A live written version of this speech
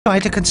Try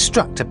to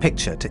construct a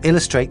picture to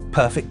illustrate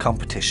perfect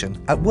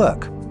competition at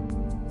work.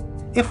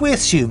 If we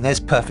assume there's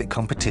perfect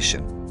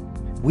competition,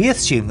 we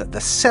assume that the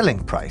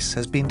selling price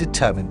has been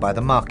determined by the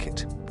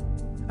market.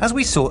 As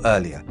we saw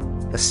earlier,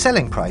 the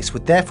selling price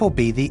would therefore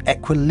be the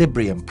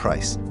equilibrium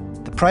price,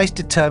 the price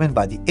determined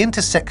by the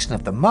intersection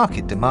of the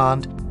market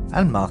demand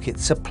and market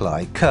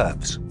supply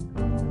curves.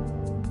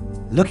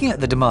 Looking at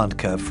the demand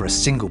curve for a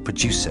single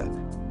producer,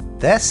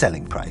 their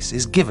selling price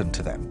is given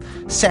to them,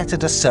 set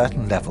at a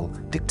certain level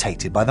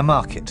dictated by the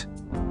market.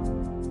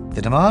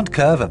 The demand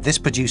curve of this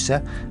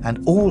producer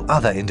and all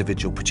other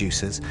individual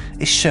producers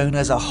is shown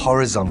as a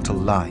horizontal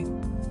line.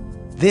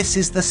 This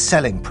is the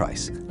selling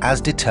price as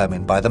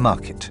determined by the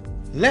market.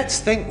 Let's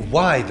think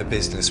why the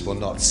business will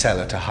not sell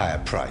at a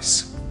higher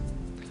price.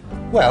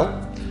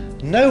 Well,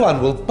 no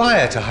one will buy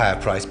at a higher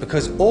price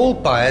because all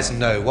buyers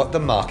know what the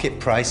market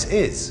price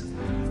is.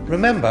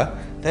 Remember,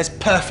 there's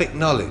perfect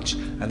knowledge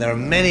and there are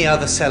many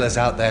other sellers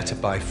out there to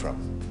buy from.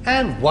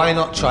 And why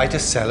not try to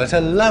sell at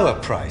a lower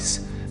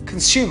price?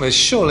 Consumers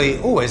surely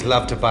always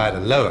love to buy at a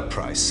lower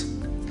price.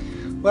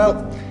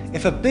 Well,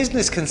 if a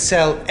business can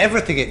sell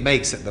everything it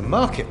makes at the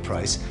market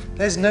price,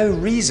 there's no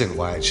reason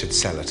why it should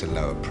sell at a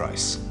lower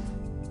price.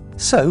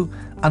 So,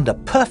 under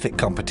perfect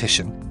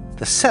competition,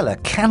 the seller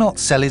cannot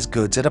sell his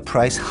goods at a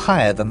price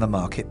higher than the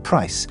market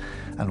price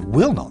and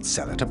will not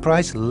sell at a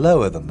price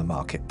lower than the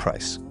market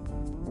price.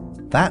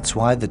 That's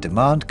why the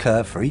demand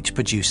curve for each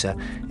producer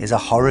is a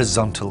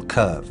horizontal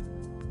curve.